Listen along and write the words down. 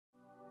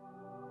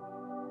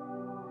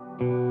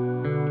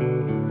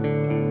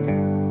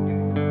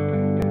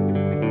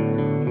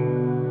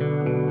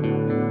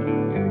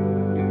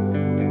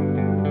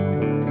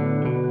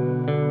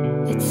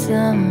It's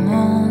a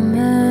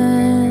moment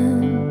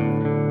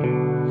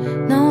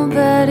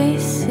nobody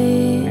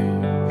sees.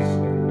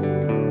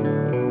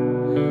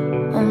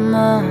 On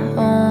my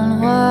own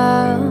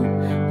while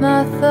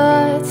my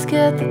thoughts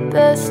get the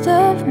best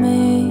of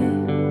me,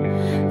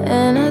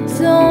 and I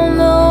don't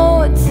know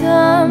what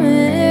time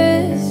it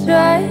is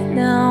right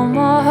now.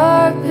 My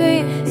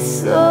heartbeat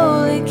is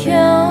slowly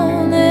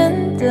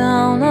counting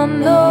down. I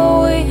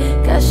know we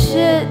got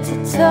shit to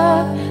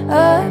talk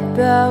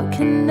about,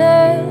 can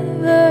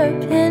never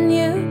pin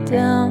you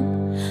down.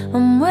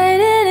 I'm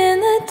waiting in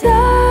the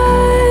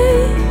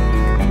dark,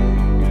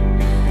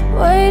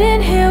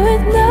 waiting here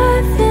with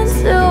nothing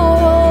to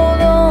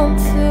hold on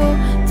to.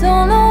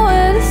 Don't know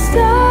where to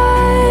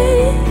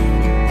start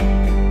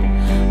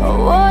or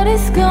what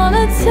it's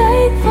gonna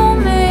take for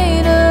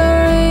me to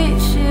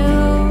reach you,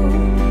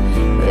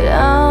 but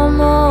I'm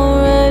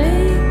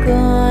already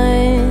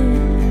gone.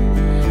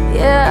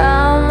 Yeah,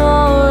 I'm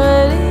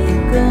already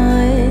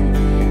gone.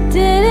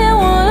 Didn't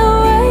wanna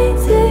wait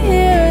to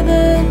hear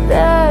the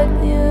bad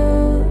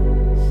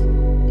news.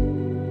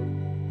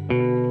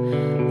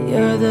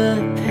 You're the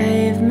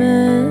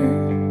pavement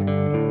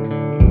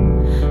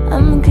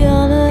I'm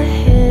gonna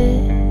hit.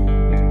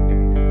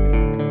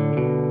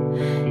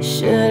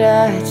 Should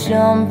I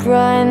jump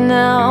right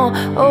now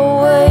or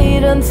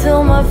wait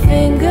until my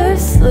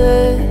fingers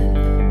slip?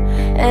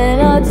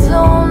 And I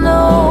don't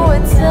know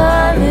what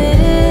time it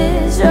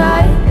is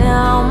right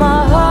now. My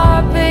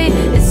heartbeat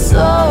is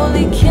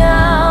slowly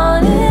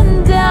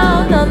counting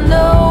down. I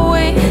know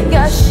we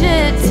got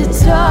shit to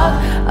talk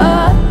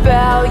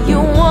about. You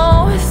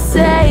won't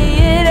say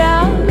it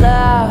out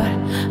loud.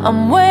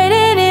 I'm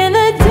waiting in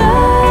the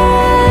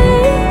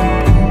dark,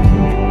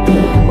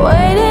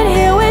 waiting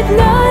here with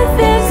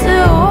nothing to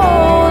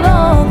hold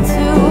on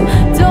to.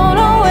 Don't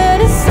know where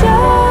to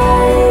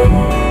start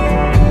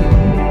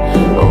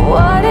or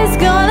what it's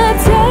gonna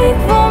take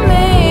for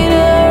me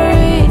to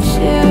reach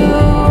you,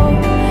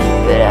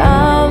 but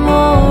I'm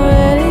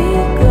already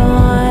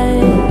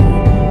gone.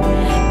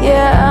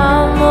 Yeah,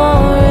 I'm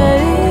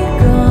already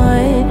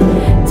gone.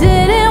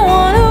 Didn't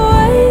wanna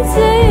wait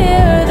to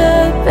hear the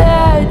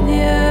bad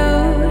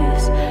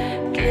news.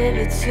 Give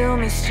it to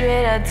me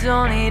straight, I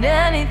don't need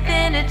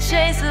anything to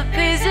chase the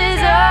pieces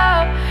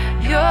of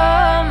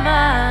your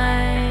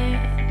mind.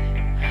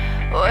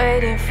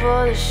 Waiting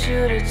for the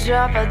shoe to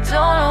drop, I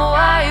don't know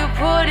why you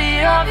put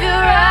it off.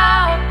 You're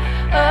out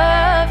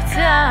of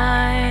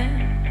time,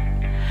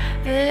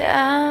 but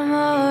I'm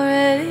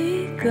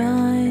already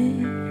gone.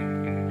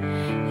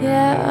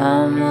 Yeah,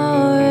 I'm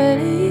already